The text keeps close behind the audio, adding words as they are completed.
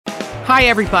Hi,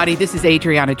 everybody. This is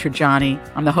Adriana Trajani.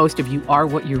 I'm the host of You Are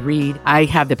What You Read. I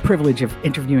have the privilege of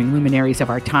interviewing luminaries of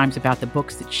our times about the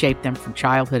books that shaped them from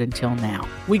childhood until now.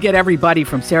 We get everybody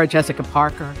from Sarah Jessica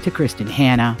Parker to Kristen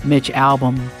Hanna, Mitch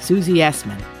Albom, Susie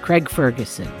Essman, Craig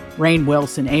Ferguson, Rainn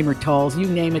Wilson, Amor Tolls, you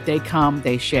name it, they come,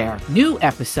 they share. New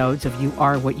episodes of You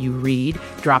Are What You Read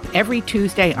drop every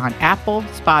Tuesday on Apple,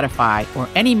 Spotify, or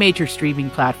any major streaming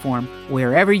platform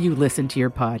wherever you listen to your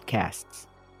podcasts.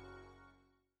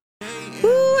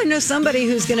 I know somebody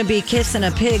who's going to be kissing a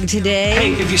pig today.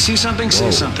 Hey, if you see something, say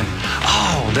something.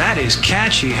 Oh, that is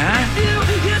catchy, huh?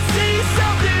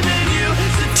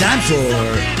 Time for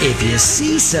If You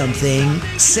See Something,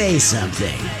 Say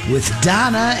Something with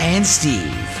Donna and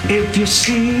Steve. If you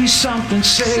see something,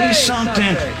 say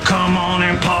something. Come on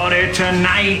and party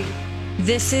tonight.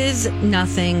 This is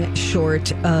nothing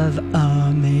short of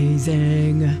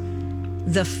amazing.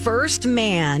 The first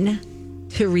man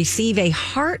to receive a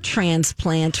heart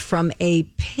transplant from a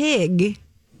pig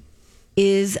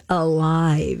is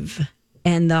alive,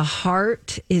 and the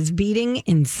heart is beating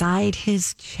inside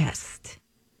his chest.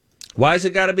 Why has it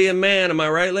got to be a man? Am I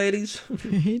right, ladies?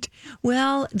 Right.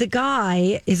 Well, the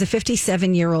guy is a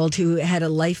 57-year-old who had a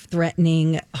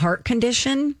life-threatening heart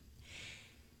condition.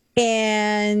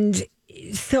 And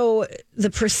so the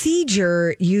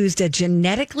procedure used a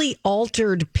genetically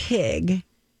altered pig.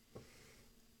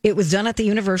 It was done at the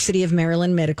University of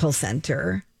Maryland Medical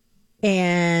Center,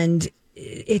 and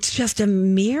it's just a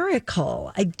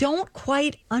miracle. I don't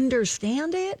quite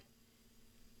understand it,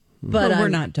 but we're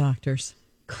not doctors.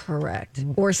 Correct.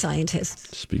 Or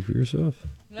scientists. Speak for yourself.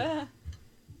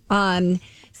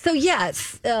 So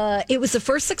yes, it was the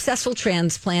first successful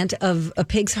transplant of a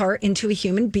pig's heart into a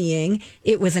human being.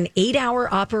 It was an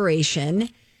 8-hour operation.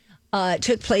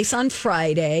 Took place on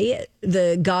Friday.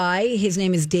 The guy, his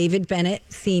name is David Bennett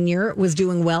Sr., was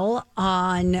doing well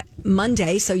on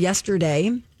Monday, so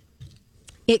yesterday.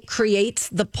 It creates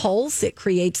the pulse. It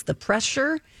creates the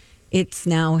pressure. It's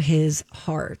now his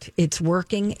heart. It's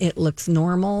working. It looks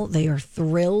normal. They are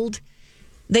thrilled.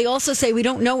 They also say, we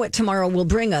don't know what tomorrow will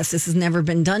bring us. This has never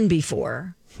been done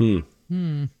before.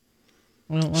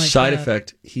 Side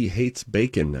effect, he hates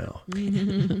bacon now.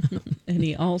 And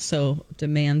he also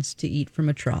demands to eat from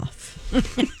a trough.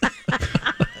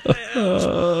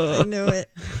 I knew it.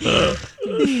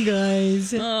 You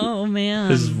guys. Oh, man.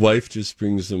 His wife just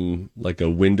brings him like a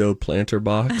window planter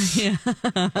box. Yeah.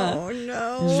 Oh,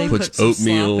 no. They Puts put some slop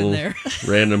in oatmeal, there.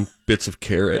 random bits of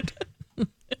carrot.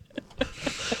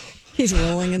 He's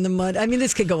rolling in the mud. I mean,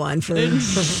 this could go on for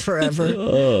forever.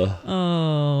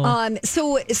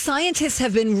 So scientists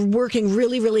have been working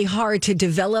really, really hard to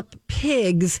develop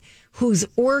pigs whose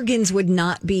organs would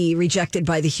not be rejected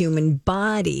by the human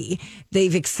body.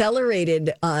 They've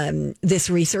accelerated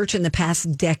this research in the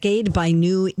past decade by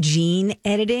new gene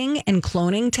editing and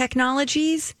cloning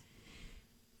technologies.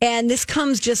 And this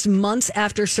comes just months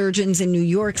after surgeons in New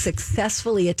York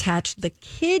successfully attached the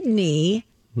kidney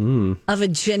of a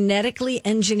genetically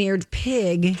engineered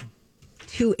pig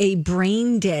to a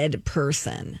brain dead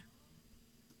person.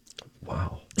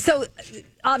 Wow. So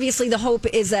obviously the hope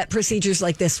is that procedures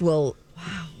like this will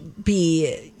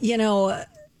be,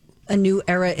 a new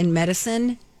era in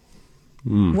medicine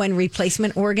when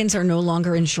replacement organs are no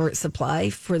longer in short supply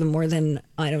for the more than,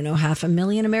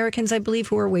 500,000 Americans, I believe,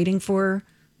 who are waiting for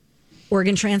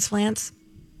organ transplants.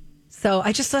 So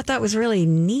I just thought that was really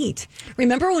neat.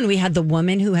 Remember when we had the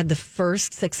woman who had the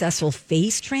first successful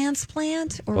face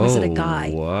transplant? Or was it a guy?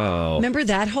 Wow. Remember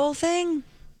that whole thing?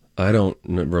 I don't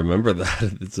remember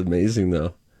that. It's amazing,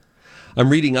 though. I'm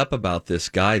reading up about this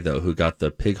guy, though, who got the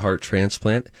pig heart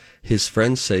transplant. His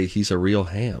friends say he's a real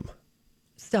ham.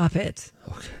 Stop it.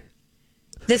 Okay.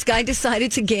 This guy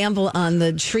decided to gamble on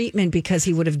the treatment because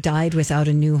he would have died without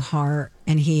a new heart,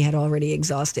 and he had already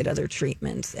exhausted other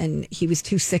treatments, and he was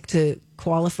too sick to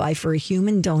qualify for a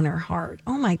human donor heart.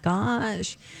 Oh, my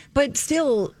gosh. But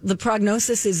still, the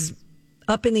prognosis is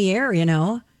up in the air,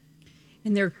 And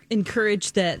they're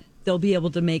encouraged that they'll be able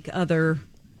to make other,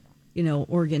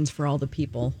 organs for all the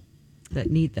people that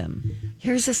need them.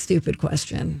 Here's a stupid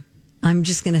question. I'm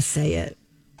just going to say it.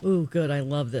 Ooh, good. I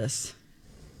love this.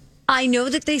 I know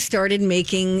that they started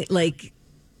making,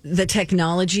 the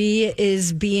technology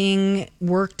is being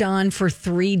worked on for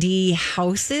 3D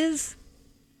houses.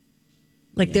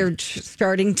 They're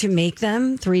starting to make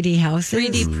them 3D houses.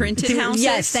 3D printed houses?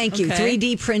 Yes, thank you. Okay.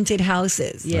 3D printed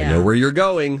houses. Yeah. I know where you're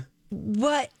going.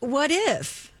 What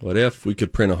if? What if we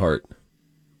could print a heart?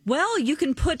 Well, you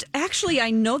can actually,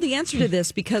 I know the answer to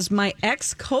this because my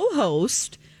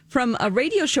ex-co-host from a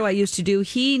radio show I used to do.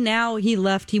 He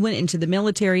left. He went into the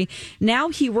military. Now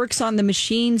he works on the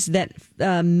machines that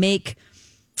make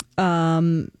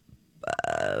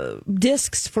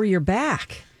discs for your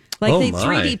back. Like they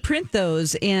 3D print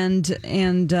those and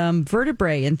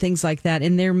vertebrae and things like that,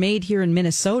 and they're made here in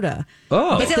Minnesota.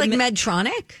 Oh, is it like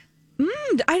Medtronic?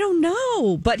 I don't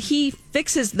know, but he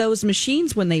fixes those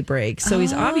machines when they break. So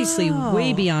he's obviously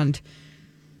way beyond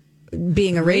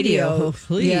being a radio.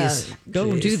 Please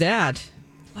go do that.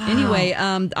 Wow. Anyway,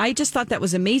 I just thought that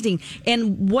was amazing.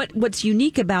 And what's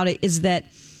unique about it is that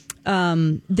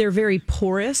they're very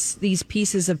porous, these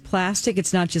pieces of plastic.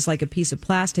 It's not just like a piece of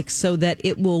plastic, so that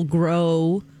it will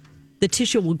grow, the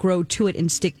tissue will grow to it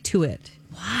and stick to it.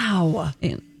 Wow.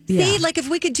 And, see, like if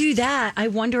we could do that, I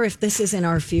wonder if this is in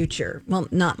our future. Well,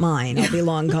 not mine. I'll be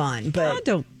long gone. But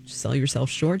don't sell yourself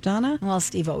short, Donna. Well,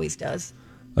 Steve always does.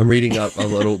 I'm reading up a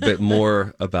little bit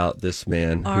more about this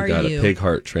man who got a pig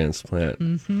heart transplant.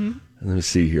 Mm-hmm. And let me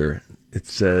see here. It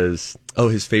says,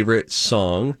 his favorite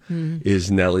song is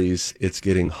Nelly's "It's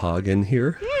Getting Hog in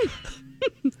Here."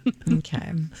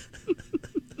 Okay.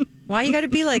 Why you got to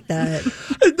be like that?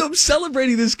 I'm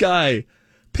celebrating this guy.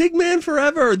 Pigman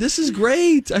forever. This is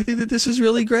great. I think that this is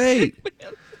really great.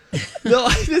 No,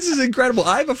 this is incredible.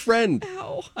 I have a friend.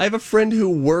 I have a friend who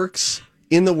works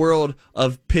in the world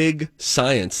of pig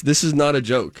science. This is not a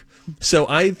joke. So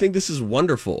I think this is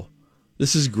wonderful.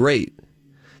 This is great.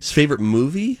 His favorite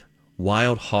movie?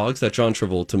 Wild Hogs, that John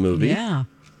Travolta movie. Yeah.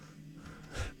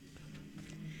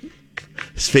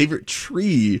 His favorite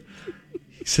tree,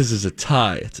 he says, is a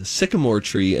tie. It's a sycamore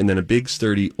tree and then a big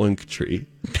sturdy oak tree.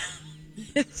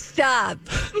 Stop.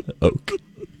 Oak.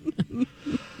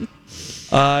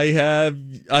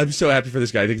 I'm so happy for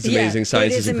this guy. I think it's amazing.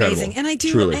 Science is incredible. Amazing. And I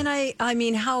do. Truly. And I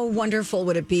mean, how wonderful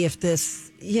would it be if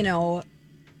this,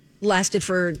 lasted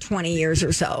for 20 years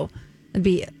or so? It'd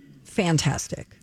be fantastic.